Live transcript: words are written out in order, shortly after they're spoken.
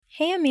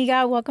Hey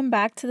amiga, welcome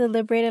back to the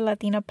Liberated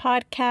Latina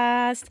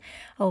podcast.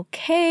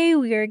 Okay,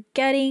 we are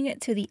getting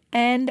to the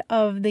end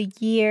of the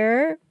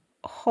year.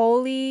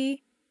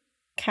 Holy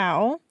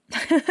cow.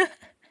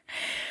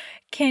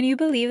 Can you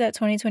believe that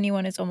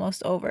 2021 is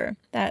almost over?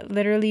 That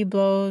literally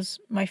blows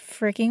my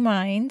freaking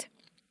mind.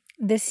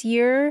 This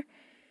year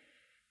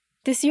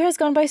has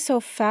gone by so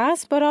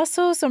fast, but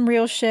also some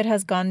real shit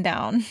has gone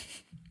down.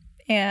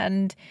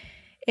 And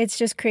it's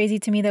just crazy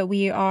to me that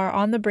we are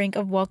on the brink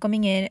of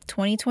welcoming in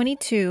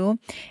 2022.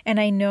 And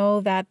I know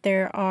that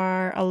there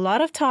are a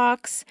lot of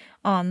talks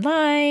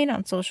online,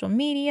 on social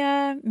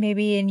media,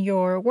 maybe in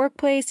your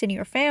workplace, in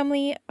your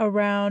family,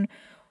 around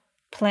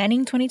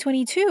planning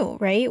 2022,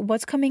 right?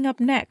 What's coming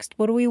up next?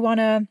 What do we want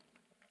to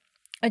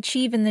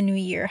achieve in the new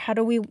year? What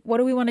do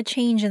we want to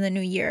change in the new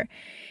year?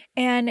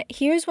 And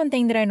here's one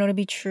thing that I know to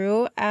be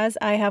true, as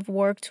I have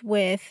worked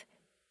with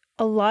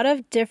a lot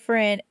of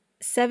different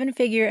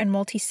seven-figure and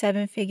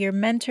multi-seven-figure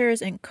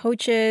mentors and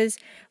coaches,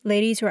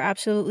 ladies who are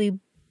absolutely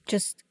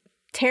just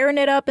tearing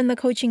it up in the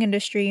coaching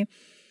industry.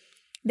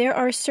 There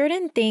are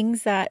certain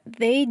things that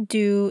they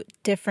do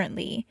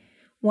differently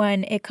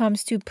when it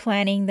comes to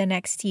planning the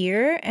next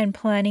year and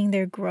planning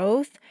their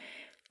growth.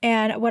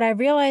 And what I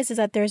realized is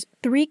that there's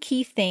three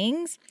key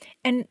things,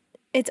 and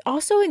it's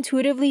also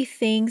intuitively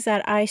things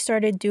that I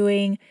started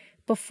doing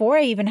before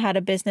I even had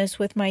a business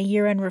with my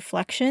year-end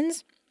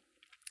reflections.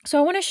 So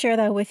I want to share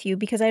that with you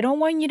because I don't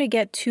want you to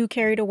get too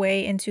carried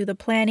away into the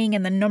planning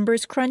and the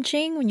numbers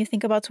crunching when you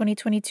think about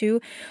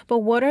 2022. But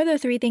what are the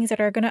three things that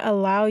are going to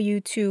allow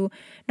you to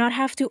not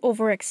have to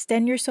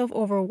overextend yourself,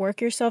 overwork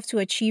yourself to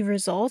achieve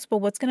results, but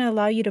what's going to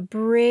allow you to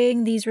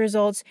bring these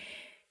results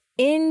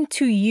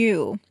into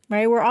you,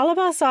 right? We're all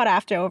about sought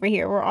after over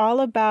here. We're all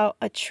about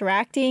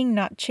attracting,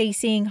 not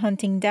chasing,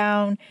 hunting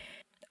down,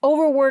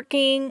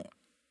 overworking,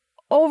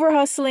 over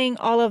hustling,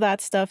 all of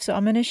that stuff. So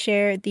I'm going to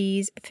share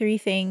these three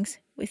things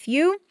with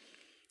you.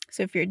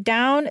 So if you're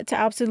down to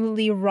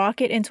absolutely rock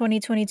it in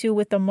 2022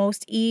 with the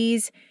most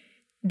ease,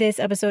 this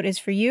episode is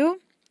for you.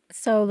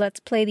 So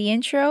let's play the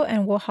intro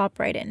and we'll hop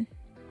right in.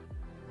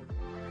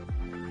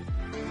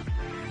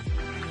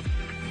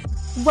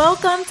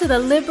 Welcome to the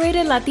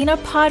Liberated Latina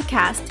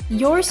podcast,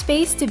 your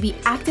space to be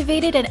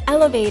activated and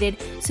elevated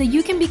so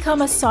you can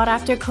become a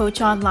sought-after coach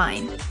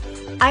online.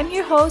 I'm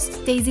your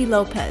host, Daisy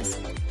Lopez,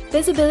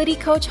 visibility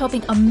coach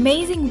helping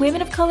amazing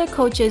women of color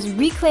coaches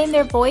reclaim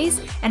their voice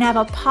and have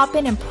a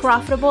poppin' and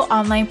profitable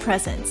online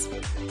presence.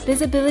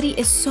 Visibility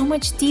is so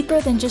much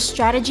deeper than just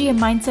strategy and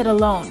mindset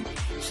alone.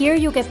 Here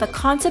you'll get the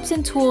concepts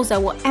and tools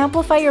that will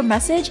amplify your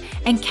message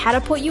and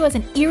catapult you as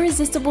an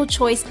irresistible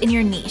choice in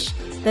your niche.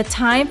 The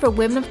time for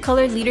women of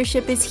color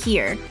leadership is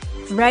here.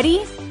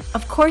 Ready?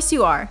 Of course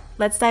you are.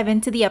 Let's dive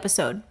into the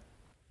episode.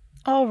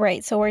 All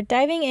right, so we're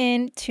diving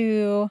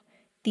into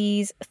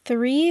these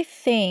three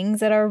things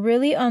that are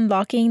really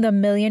unlocking the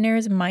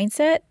millionaire's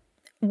mindset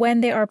when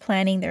they are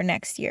planning their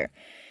next year.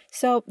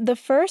 So the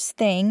first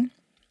thing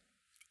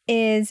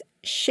is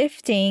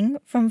shifting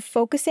from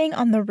focusing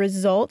on the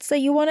results that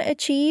you want to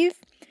achieve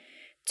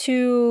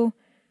to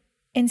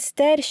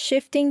instead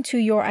shifting to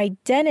your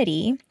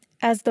identity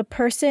as the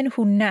person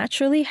who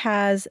naturally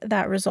has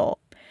that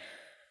result.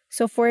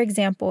 So for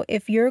example,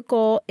 if your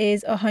goal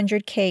is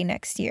 100K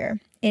next year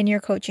in your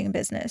coaching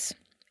business,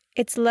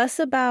 it's less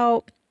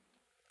about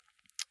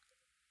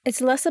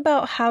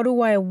how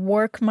do I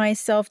work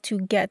myself to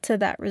get to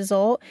that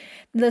result.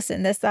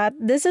 Listen,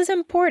 this is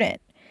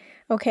important.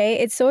 Okay,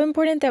 it's so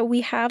important that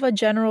we have a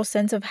general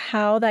sense of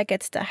how that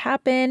gets to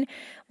happen.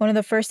 One of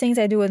the first things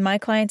I do with my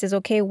clients is,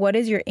 okay, what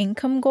is your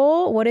income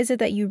goal? What is it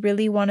that you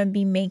really want to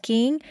be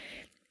making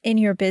in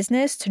your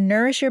business to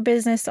nourish your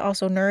business, to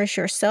also nourish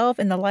yourself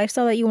and the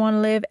lifestyle that you want to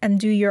live,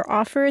 and do your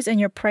offers and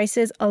your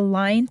prices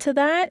align to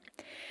that?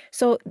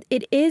 So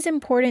it is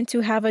important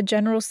to have a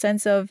general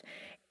sense of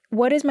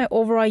what is my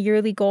overall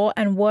yearly goal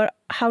and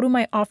how do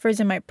my offers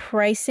and my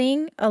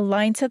pricing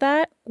align to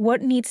that?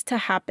 What needs to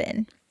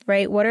happen,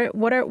 right?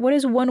 What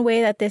is one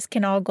way that this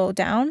can all go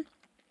down?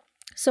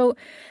 So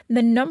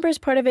the numbers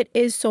part of it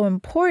is so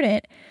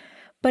important,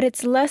 but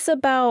it's less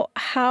about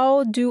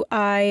how do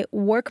I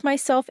work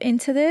myself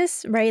into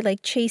this, right?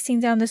 Like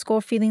chasing down this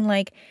goal, feeling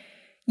like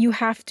you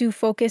have to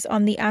focus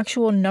on the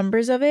actual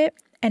numbers of it.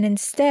 And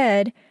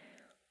instead,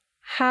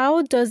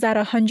 how does that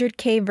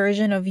 100K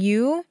version of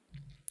you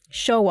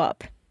show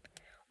up?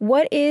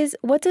 What does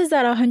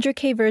that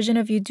 100K version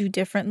of you do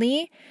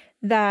differently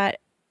that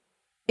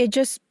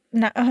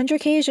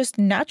 100K is just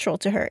natural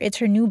to her? It's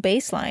her new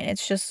baseline.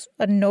 It's just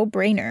a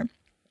no-brainer.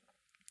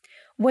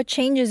 What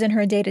changes in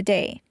her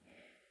day-to-day,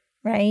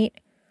 right?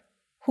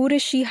 Who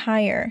does she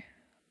hire?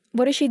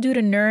 What does she do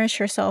to nourish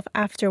herself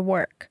after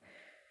work?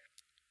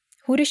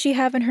 Who does she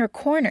have in her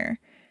corner?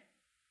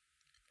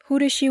 Who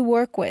does she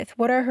work with?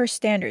 What are her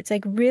standards?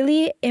 Like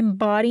really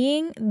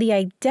embodying the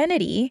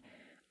identity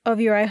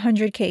of your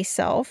 100K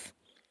self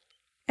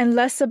and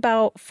less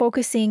about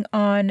focusing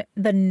on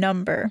the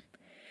number.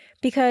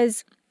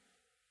 Because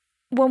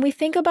when we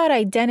think about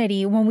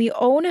identity, when we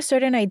own a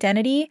certain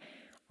identity,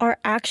 our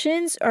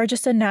actions are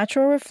just a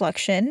natural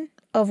reflection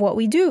of what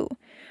we do.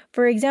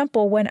 For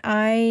example, when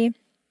I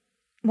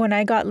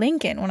got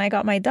Lincoln, when I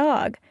got my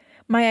dog,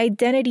 my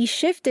identity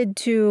shifted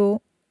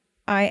to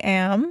I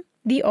am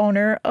the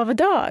owner of a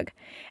dog.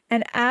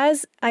 And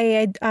as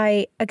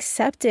I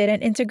accepted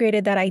and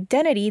integrated that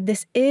identity,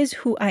 this is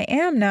who I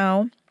am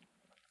now.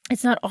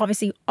 It's not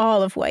obviously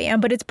all of who I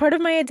am, but it's part of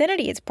my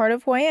identity. It's part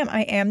of who I am.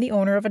 I am the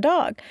owner of a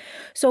dog.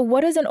 So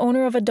what does an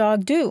owner of a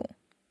dog do?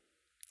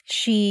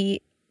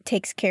 She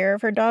takes care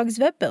of her dog's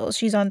vet bills.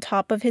 She's on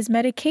top of his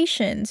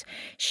medications.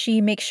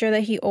 She makes sure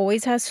that he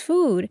always has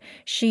food.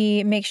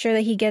 She makes sure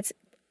that he gets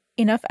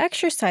enough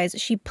exercise.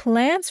 She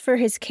plans for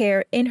his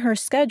care in her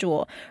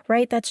schedule,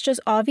 right? That's just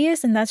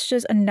obvious, and that's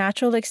just a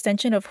natural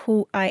extension of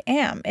who I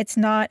am. It's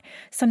not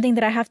something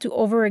that I have to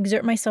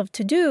overexert myself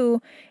to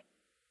do.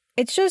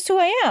 It's just who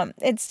I am.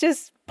 It's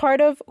just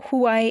part of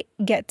who I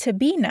get to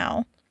be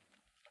now.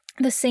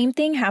 The same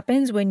thing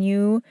happens when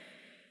you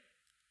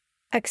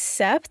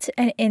accept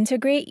and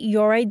integrate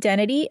your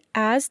identity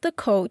as the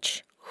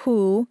coach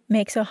who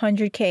makes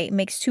 100K,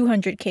 makes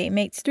 200K,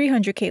 makes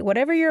 300K,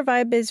 whatever your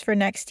vibe is for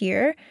next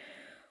year.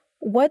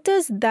 What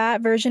does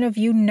that version of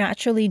you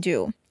naturally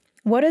do?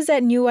 What does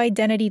that new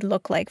identity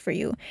look like for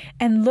you?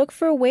 And look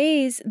for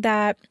ways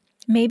that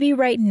maybe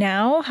right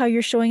now how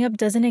you're showing up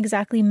doesn't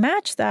exactly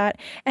match that,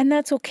 and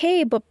that's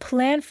okay, but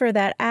plan for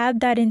that.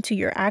 Add that into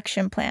your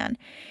action plan.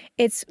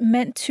 It's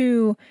meant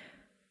to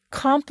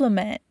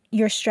complement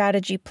your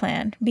strategy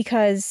plan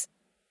because,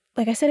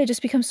 like I said, it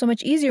just becomes so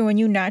much easier when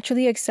you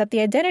naturally accept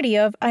the identity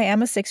of I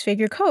am a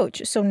six-figure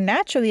coach. So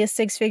naturally, a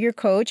six-figure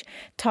coach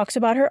talks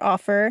about her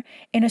offer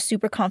in a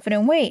super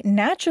confident way.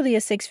 Naturally,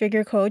 a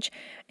six-figure coach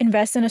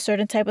invests in a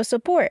certain type of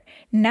support.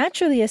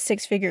 Naturally, a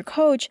six-figure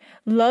coach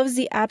loves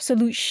the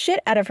absolute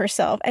shit out of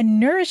herself and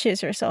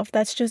nourishes herself.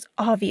 That's just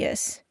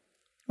obvious,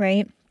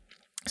 right?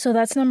 So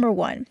that's number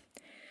one.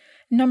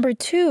 Number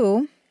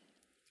two,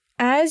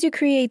 as you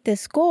create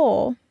this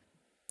goal,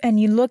 and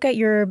you look at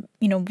your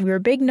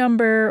big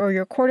number or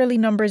your quarterly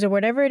numbers or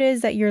whatever it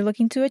is that you're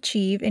looking to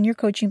achieve in your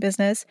coaching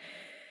business,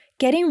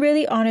 getting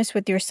really honest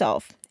with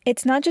yourself.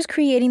 It's not just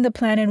creating the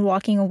plan and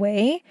walking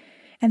away.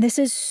 And this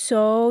is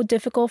so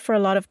difficult for a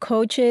lot of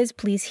coaches.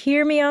 Please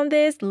hear me on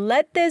this.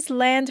 Let this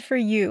land for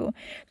you.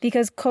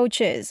 Because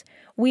coaches,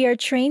 we are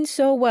trained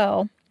so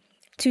well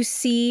to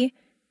see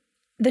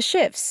the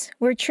shifts.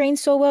 We're trained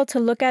so well to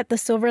look at the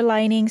silver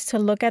linings, to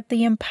look at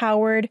the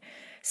empowered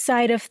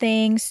side of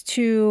things,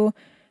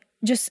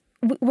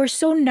 we're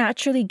so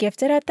naturally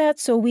gifted at that.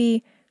 So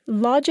we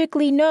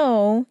logically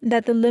know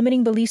that the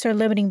limiting beliefs are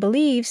limiting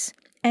beliefs.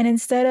 And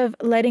instead of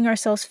letting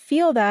ourselves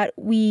feel that,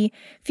 we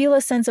feel a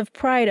sense of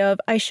pride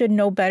of, I should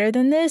know better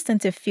than this, than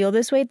to feel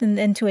this way,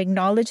 than to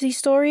acknowledge these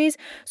stories.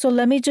 So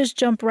let me just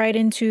jump right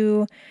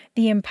into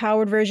the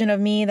empowered version of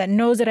me that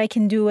knows that I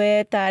can do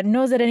it, that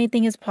knows that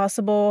anything is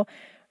possible,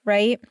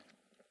 right?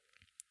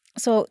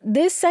 So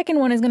this second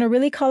one is going to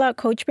really call out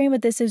coach brain,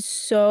 but this is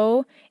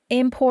so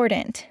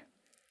important.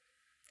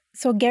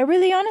 So get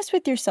really honest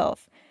with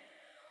yourself.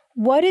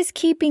 What is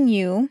keeping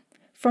you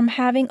from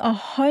having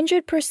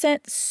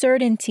 100%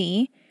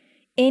 certainty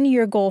in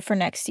your goal for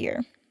next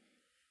year?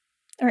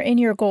 Or in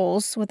your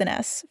goals with an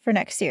S for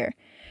next year,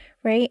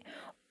 right?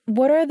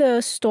 What are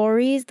the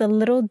stories, the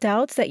little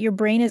doubts that your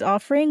brain is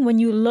offering when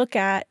you look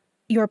at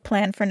your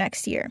plan for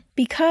next year?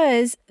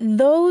 Because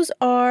those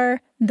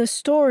are the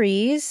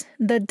stories,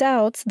 the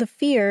doubts, the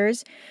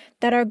fears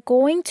that are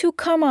going to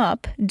come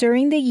up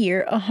during the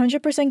year,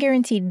 100%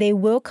 guaranteed. They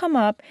will come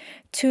up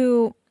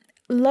to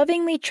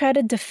lovingly try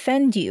to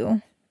defend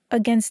you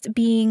against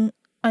being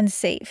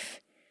unsafe,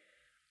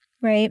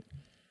 right?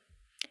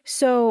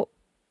 So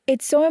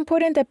it's so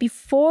important that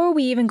before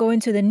we even go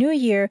into the new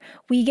year,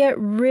 we get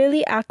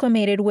really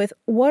acclimated with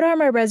what are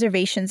my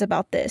reservations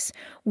about this?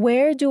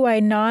 Where do I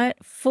not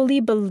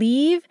fully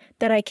believe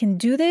that I can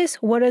do this?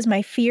 What does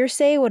my fear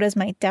say? What does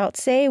my doubt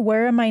say?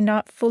 Where am I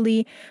not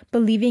fully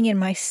believing in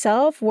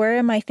myself? Where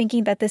am I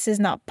thinking that this is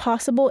not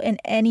possible in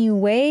any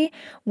way?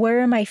 Where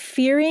am I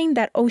fearing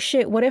that, oh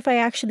shit, what if I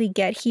actually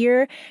get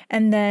here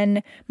and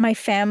then my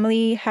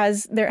family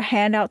has their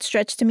hand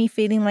outstretched to me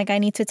feeling like I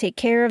need to take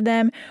care of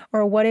them?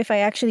 Or what if I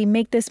actually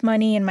make this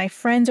money and my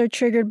friends are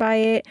triggered by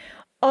it?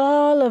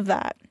 All of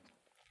that.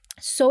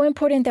 So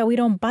important that we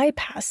don't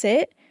bypass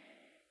it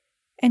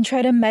and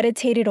try to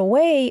meditate it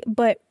away,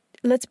 but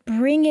let's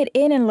bring it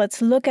in and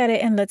let's look at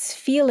it and let's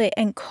feel it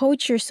and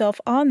coach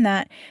yourself on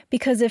that.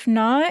 Because if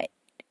not,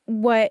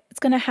 what's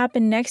going to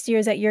happen next year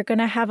is that you're going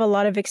to have a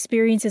lot of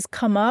experiences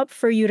come up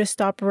for you to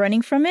stop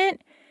running from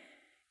it.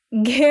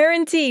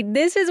 Guaranteed.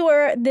 This is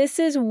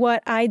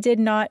what I did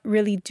not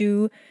really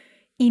do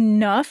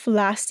enough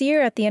last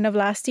year, at the end of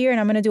last year. And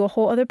I'm going to do a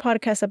whole other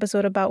podcast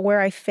episode about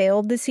where I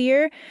failed this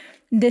year.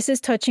 This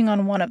is touching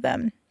on one of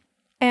them.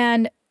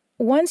 And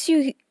once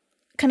you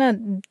kind of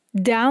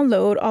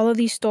download all of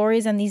these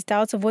stories and these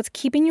doubts of what's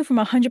keeping you from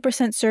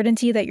 100%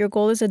 certainty that your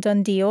goal is a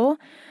done deal,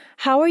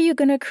 how are you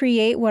going to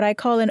create what I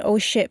call an oh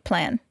shit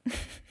plan?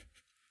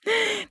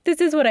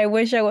 This is what I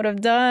wish I would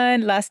have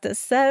done last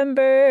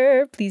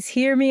December. Please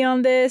hear me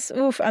on this.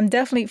 Oof, I'm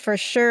definitely for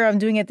sure I'm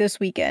doing it this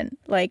weekend.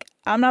 Like,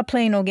 I'm not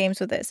playing no games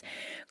with this.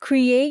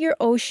 Create your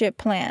oh shit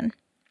plan.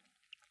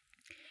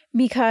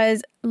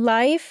 Because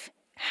life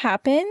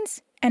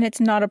happens and it's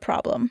not a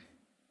problem.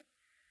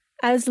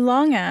 As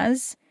long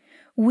as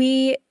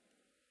we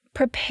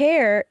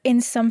prepare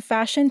in some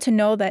fashion to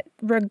know that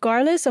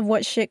regardless of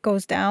what shit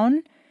goes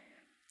down,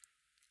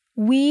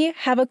 we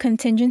have a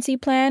contingency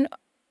plan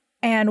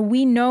and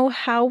we know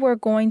how we're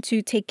going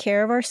to take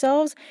care of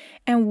ourselves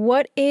and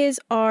what is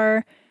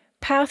our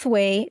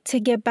pathway to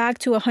get back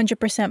to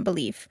 100%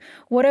 belief.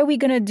 What are we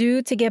going to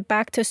do to get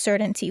back to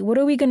certainty? What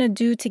are we going to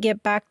do to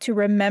get back to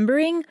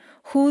remembering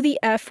who the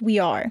F we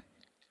are?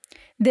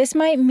 This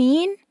might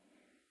mean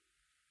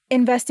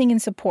investing in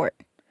support,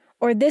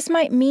 or this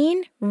might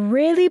mean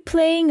really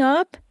playing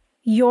up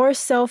your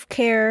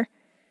self-care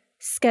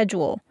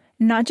schedule,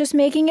 not just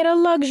making it a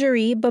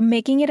luxury, but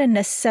making it a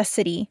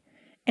necessity.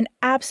 An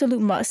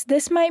absolute must.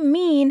 This might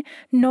mean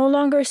no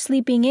longer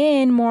sleeping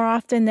in more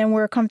often than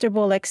we're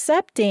comfortable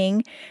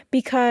accepting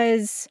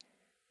because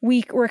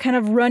we're kind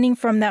of running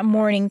from that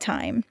morning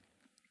time,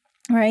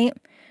 right?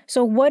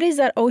 So what is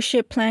that oh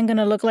shit plan going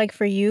to look like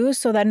for you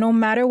so that no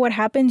matter what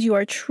happens, you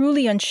are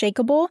truly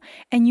unshakable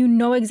and you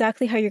know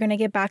exactly how you're going to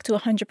get back to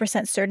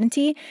 100%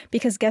 certainty?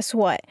 Because guess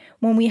what?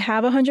 When we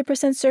have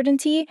 100%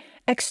 certainty,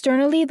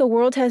 externally, the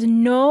world has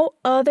no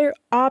other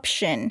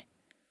option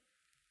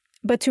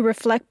but to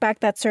reflect back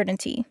that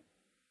certainty.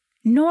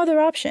 No other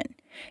option.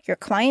 Your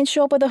clients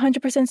show up with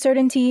 100%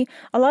 certainty.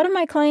 A lot of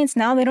my clients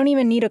now, they don't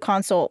even need a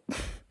consult.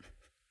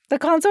 The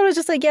consult is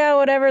just like, yeah,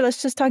 whatever,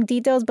 let's just talk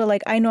details, but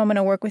like, I know I'm going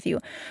to work with you.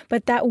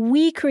 But that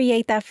we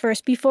create that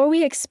first. Before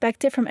we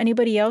expect it from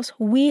anybody else,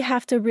 we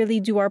have to really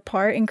do our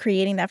part in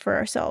creating that for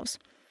ourselves.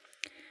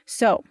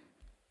 So,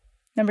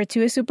 number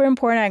 2 is super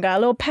important. I got a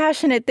little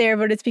passionate there,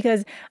 but it's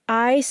because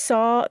I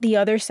saw the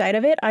other side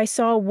of it. I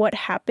saw what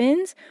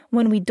happens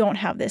when we don't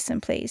have this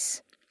in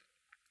place.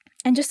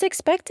 And just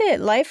expect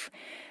it. Life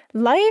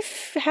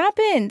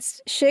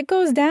happens. Shit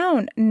goes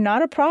down.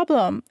 Not a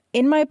problem.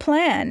 In my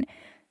plan,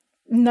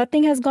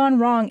 nothing has gone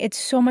wrong. It's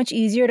so much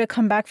easier to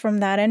come back from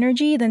that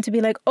energy than to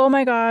be like, oh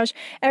my gosh,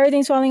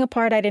 everything's falling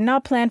apart. I did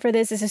not plan for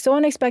this. This is so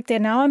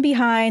unexpected. Now I'm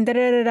behind.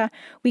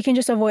 We can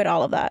just avoid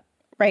all of that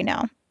right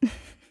now.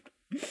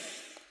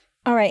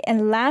 All right.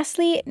 And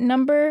lastly,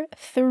 number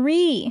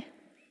 3.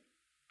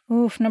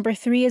 Number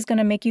 3 is going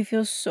to make you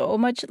feel so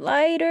much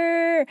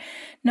lighter.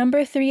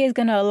 Number 3 is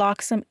going to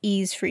unlock some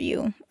ease for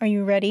you. Are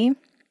you ready?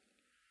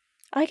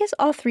 I guess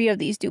all 3 of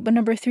these do, but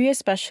number 3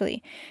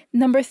 especially.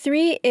 Number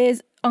 3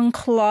 is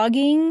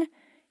unclogging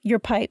your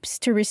pipes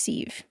to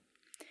receive.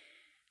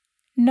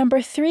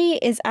 Number 3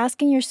 is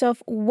asking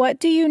yourself, what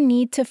do you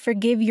need to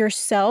forgive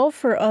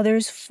yourself or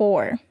others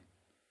for?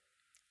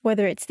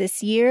 Whether it's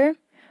this year,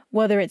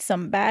 whether it's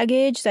some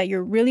baggage that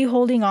you're really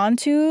holding on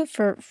to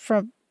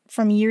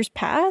from years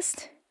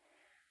past,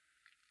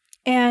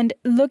 and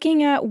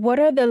looking at what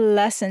are the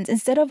lessons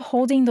instead of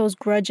holding those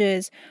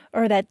grudges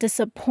or that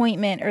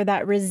disappointment or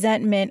that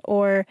resentment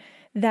or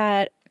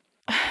that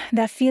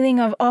feeling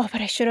of, oh,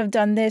 but I should have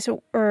done this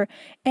or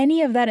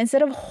any of that.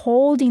 Instead of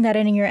holding that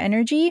in your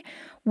energy,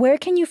 where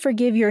can you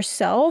forgive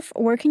yourself?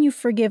 Where can you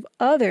forgive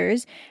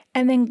others?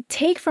 And then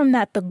take from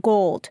that the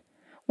gold.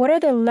 What are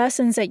the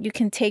lessons that you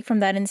can take from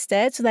that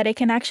instead so that it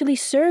can actually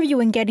serve you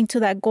in getting to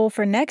that goal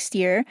for next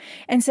year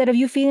instead of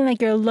you feeling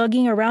like you're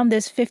lugging around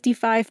this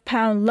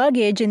 55-pound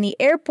luggage in the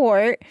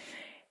airport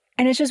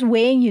and it's just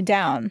weighing you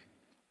down.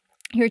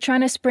 You're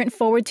trying to sprint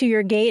forward to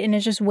your gate and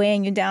it's just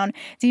weighing you down.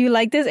 Do you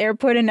like this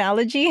airport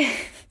analogy?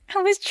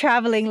 I was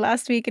traveling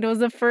last week and it was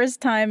the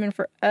first time in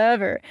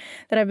forever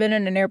that I've been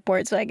in an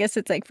airport. So I guess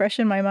it's like fresh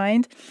in my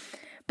mind.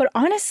 But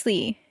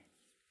honestly,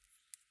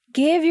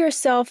 give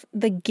yourself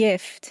the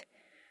gift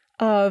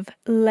of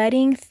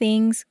letting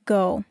things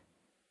go.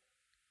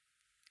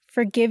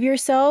 Forgive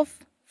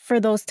yourself for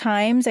those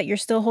times that you're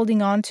still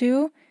holding on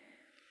to.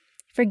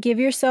 Forgive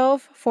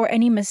yourself for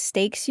any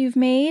mistakes you've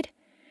made.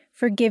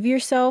 Forgive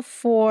yourself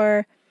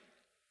for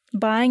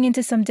buying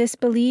into some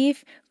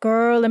disbelief.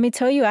 Girl, let me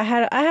tell you, I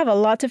have a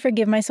lot to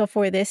forgive myself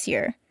for this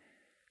year.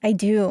 I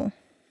do.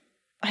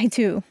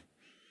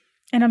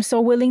 And I'm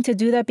so willing to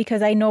do that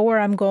because I know where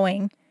I'm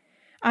going.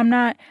 I'm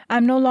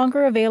no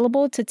longer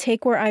available to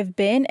take where I've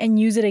been and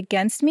use it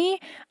against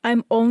me.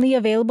 I'm only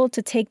available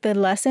to take the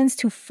lessons,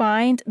 to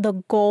find the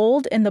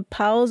gold in the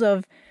piles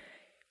of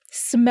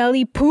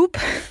smelly poop,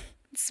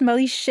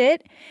 smelly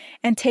shit,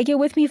 and take it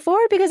with me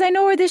forward because I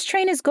know where this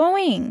train is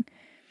going.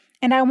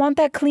 And I want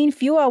that clean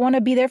fuel. I want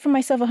to be there for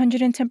myself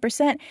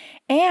 110%.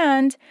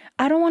 And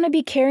I don't want to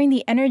be carrying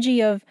the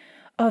energy of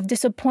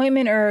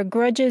disappointment or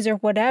grudges or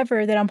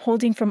whatever that I'm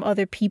holding from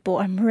other people.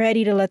 I'm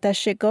ready to let that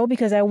shit go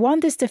because I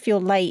want this to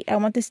feel light. I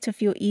want this to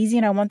feel easy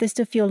and I want this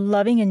to feel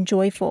loving and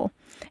joyful.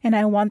 And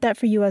I want that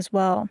for you as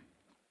well.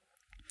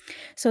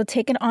 So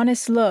take an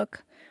honest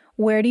look.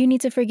 Where do you need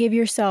to forgive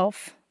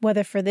yourself?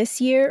 Whether for this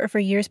year or for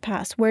years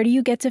past. Where do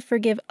you get to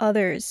forgive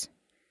others?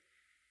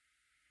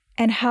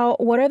 And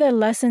what are the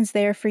lessons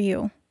there for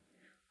you?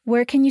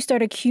 Where can you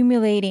start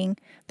accumulating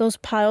those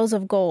piles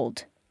of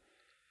gold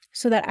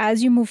so that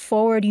as you move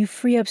forward, you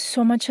free up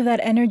so much of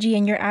that energy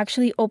and you're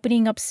actually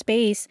opening up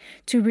space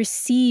to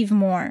receive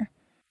more?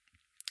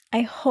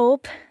 I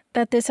hope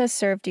that this has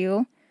served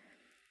you.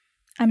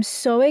 I'm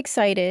so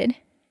excited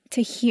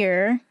to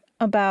hear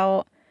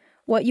about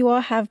what you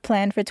all have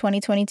planned for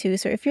 2022.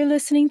 So if you're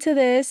listening to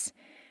this,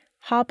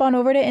 hop on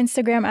over to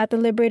Instagram at The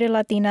Liberated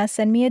Latina,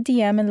 send me a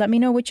DM and let me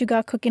know what you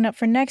got cooking up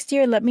for next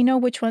year. Let me know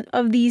which one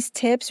of these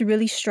tips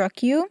really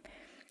struck you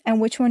and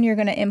which one you're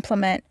going to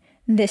implement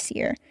this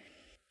year.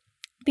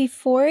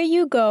 Before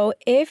you go,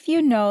 if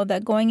you know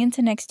that going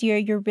into next year,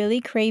 you're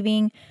really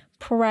craving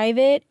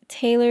private,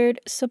 tailored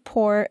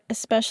support,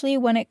 especially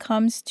when it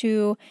comes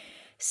to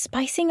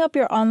spicing up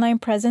your online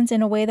presence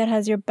in a way that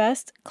has your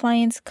best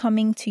clients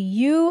coming to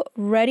you,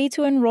 ready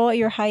to enroll at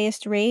your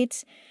highest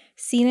rates,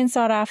 Seen and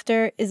Sought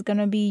After is going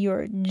to be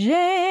your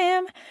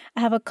jam.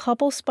 I have a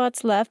couple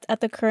spots left at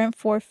the current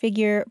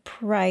 4-figure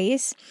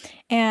price.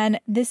 And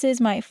this is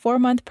my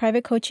 4-month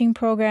private coaching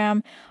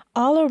program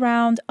all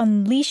around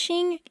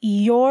unleashing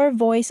your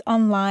voice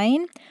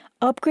online,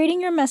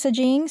 upgrading your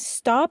messaging,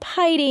 stop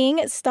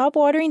hiding, stop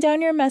watering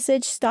down your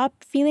message,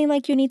 stop feeling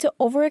like you need to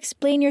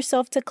over-explain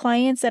yourself to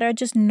clients that are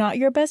just not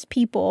your best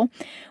people.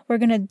 We're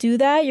going to do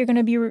that. You're going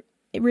to be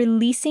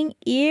releasing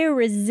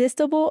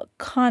irresistible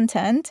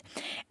content,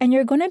 and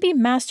you're going to be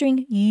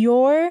mastering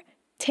your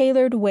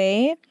tailored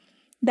way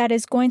that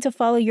is going to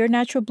follow your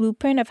natural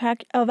blueprint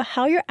of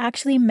how you're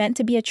actually meant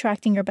to be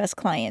attracting your best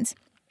clients.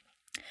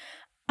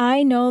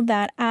 I know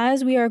that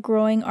as we are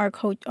growing our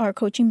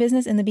coaching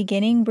business in the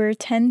beginning, we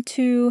tend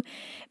to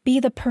be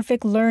the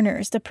perfect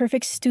learners, the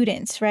perfect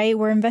students, right?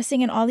 We're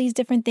investing in all these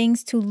different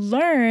things to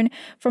learn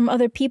from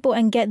other people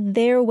and get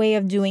their way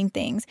of doing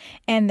things.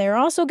 And there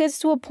also gets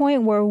to a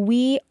point where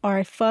we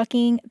are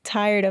fucking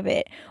tired of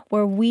it,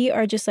 where we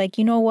are just like,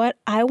 you know what?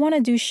 I want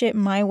to do shit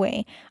my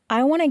way.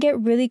 I want to get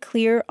really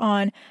clear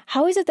on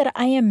how is it that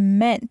I am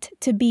meant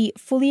to be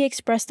fully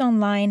expressed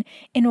online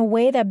in a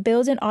way that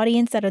builds an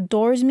audience that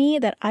adores me,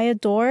 that I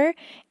adore,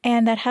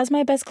 and that has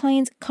my best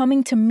clients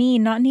coming to me,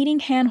 not needing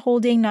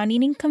hand-holding, not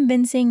needing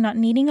convincing, not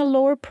needing a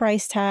lower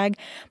price tag.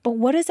 But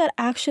what does that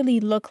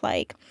actually look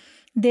like?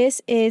 This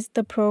is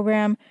the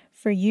program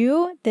for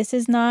you. This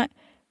is not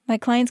my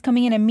clients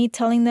coming in and me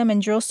telling them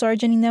and drill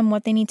sergeanting them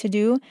what they need to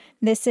do.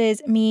 This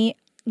is me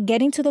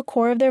getting to the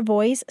core of their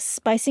voice,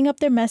 spicing up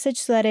their message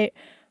so that it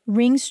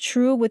rings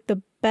true with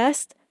the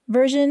best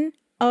version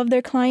of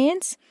their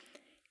clients,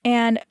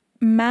 and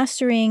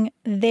mastering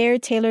their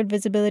tailored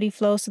visibility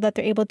flow so that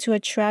they're able to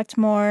attract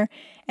more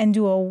and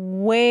do a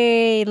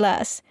way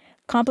less.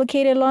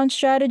 Complicated launch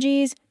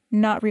strategies,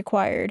 not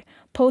required.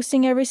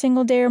 Posting every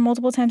single day or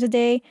multiple times a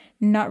day,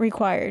 not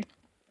required.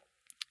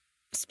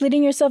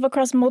 Splitting yourself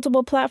across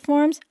multiple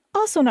platforms,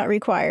 also not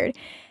required.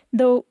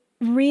 The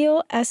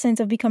real essence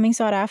of becoming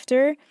sought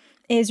after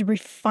is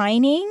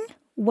refining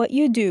what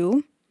you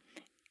do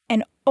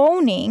and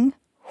owning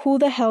who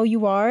the hell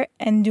you are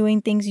and doing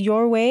things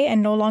your way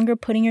and no longer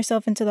putting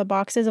yourself into the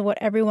boxes of what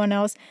everyone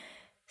else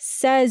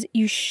says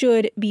you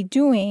should be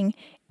doing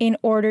in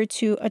order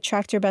to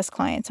attract your best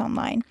clients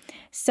online.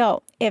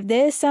 So if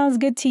this sounds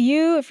good to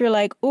you, if you're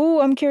like,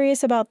 ooh, I'm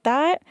curious about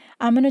that,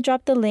 I'm going to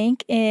drop the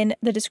link in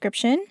the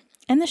description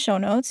and the show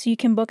notes. You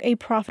can book a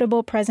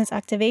profitable presence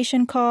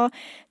activation call.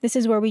 This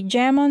is where we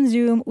jam on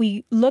Zoom.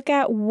 We look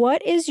at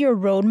what is your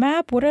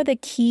roadmap? What are the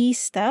key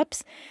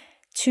steps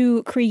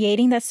to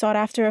creating that sought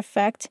after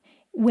effect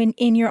when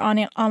in your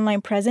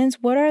online presence?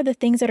 What are the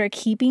things that are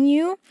keeping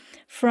you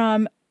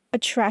from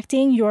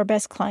attracting your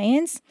best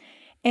clients?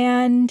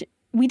 And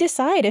we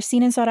decide if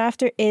seen and sought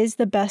after is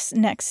the best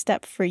next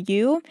step for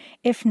you.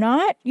 If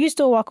not, you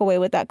still walk away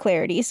with that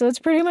clarity. So it's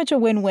pretty much a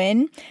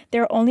win-win.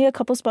 There are only a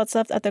couple spots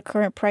left at the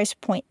current price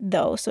point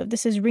though. So if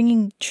this is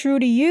ringing true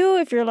to you,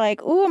 if you're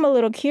like, ooh, I'm a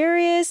little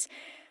curious,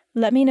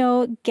 let me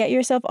know. Get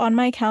yourself on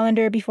my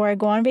calendar before I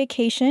go on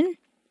vacation.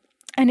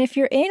 And if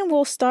you're in,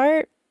 we'll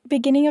start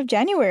beginning of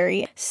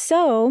January.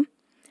 So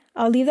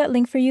I'll leave that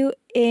link for you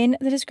in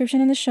the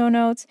description and the show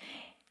notes.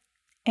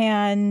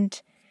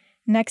 And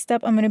next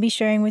up, I'm going to be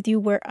sharing with you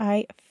where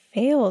I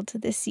failed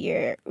this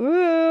year.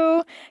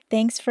 Ooh,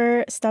 thanks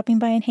for stopping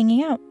by and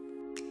hanging out.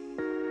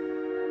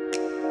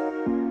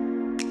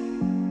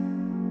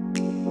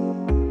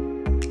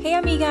 Hey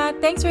amiga,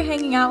 thanks for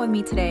hanging out with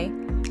me today.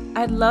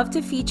 I'd love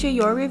to feature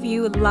your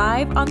review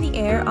live on the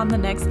air on the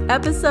next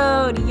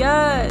episode.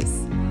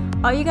 Yes!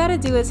 All you gotta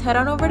do is head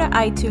on over to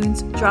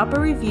iTunes, drop a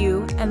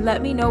review, and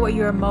let me know what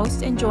you are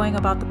most enjoying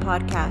about the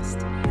podcast.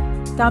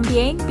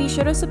 También, be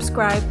sure to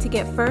subscribe to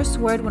get first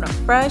word when a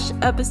fresh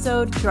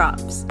episode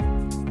drops.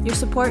 Your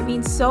support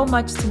means so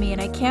much to me,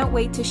 and I can't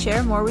wait to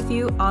share more with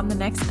you on the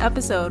next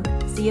episode.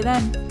 See you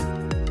then.